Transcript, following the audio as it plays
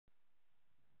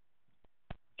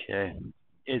Okay,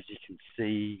 as you can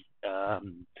see,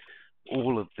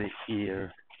 all of the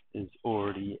air is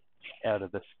already out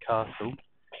of this castle,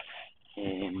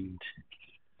 and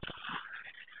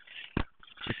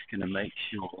just going to make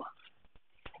sure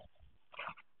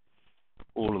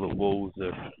all of the walls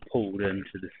are pulled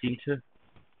into the centre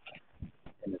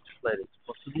and as flat as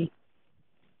possible.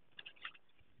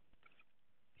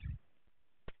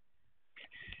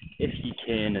 If you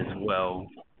can as well,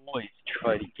 always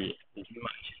try to get as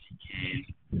much as you can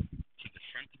to the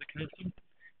front of the castle,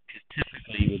 because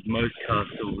typically with most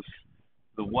castles,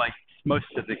 the weight, most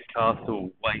of the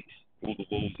castle weight, all the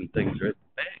walls and things are at the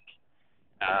back.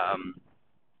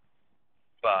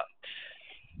 But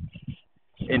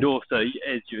and also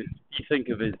as you think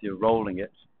of as you're rolling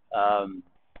it, the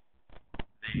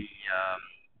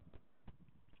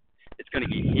it's going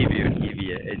to get heavier and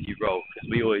heavier as you roll, because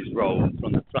we always roll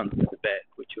from the front to the back,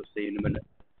 which you'll see in a minute.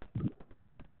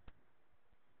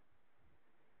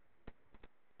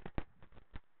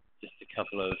 Just a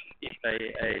couple of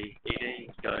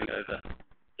FAA-EDs going over.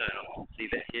 Don't often see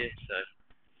that here, so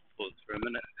pause for a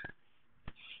minute.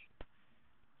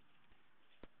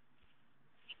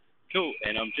 Cool,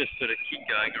 and I'm just sort of keep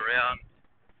going around,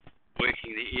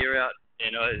 working the air out,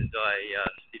 and as I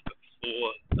said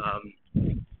before,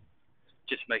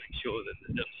 just making sure that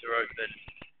the zips are open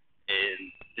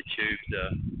and the tubes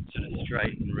are sort of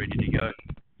straight and ready to go.